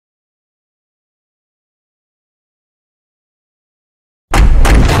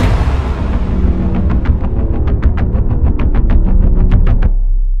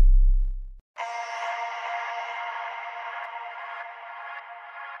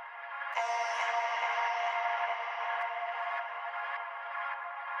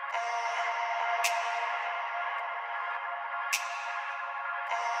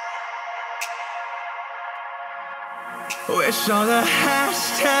Wish all the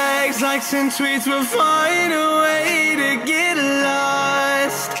hashtags, likes and tweets would find a way to get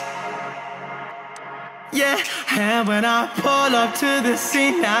lost. Yeah, and when I pull up to the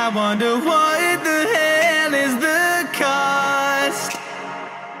scene, I wonder what the hell is the cost.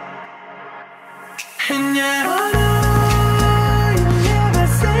 And yet I know you never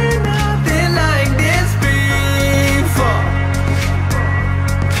seen nothing like this before.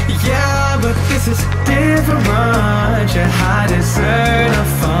 Yeah, but this is different. You deserve to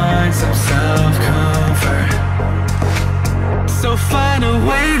find some self-comfort. So find a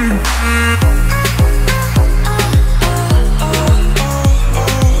way to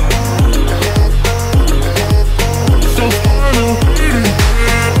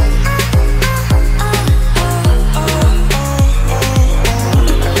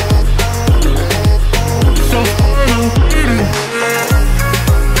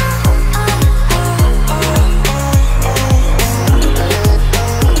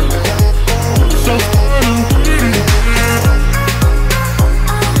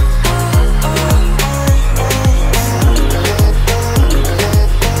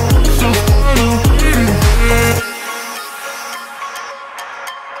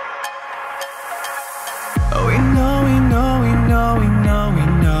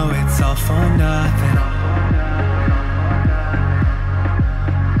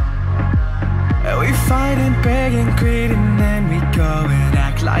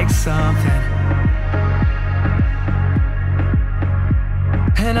something,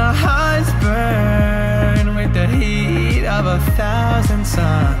 and our hearts burn with the heat of 1,000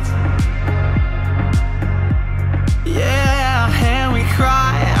 suns. Yeah, and we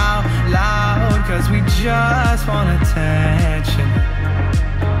cry out loud 'cause we just want attention.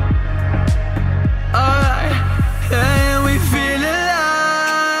 Alright, and we feel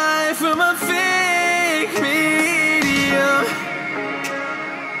alive from a fake medium.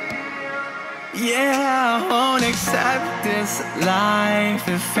 Yeah, I won't accept this life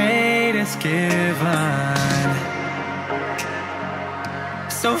the fate is given.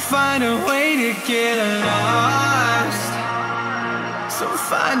 So find a way to get lost. So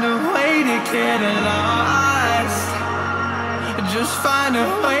find a way to get lost. Just find a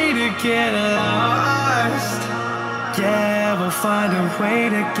way to get lost. Yeah, we'll find a way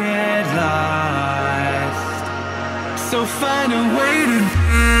to get lost. So find a way to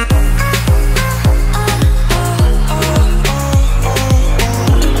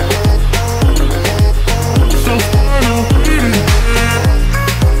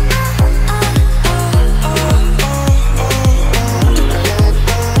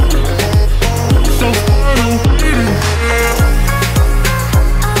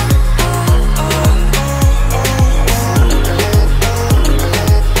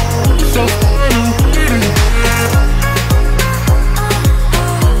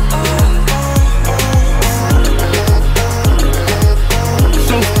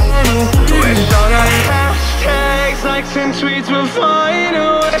and tweets will find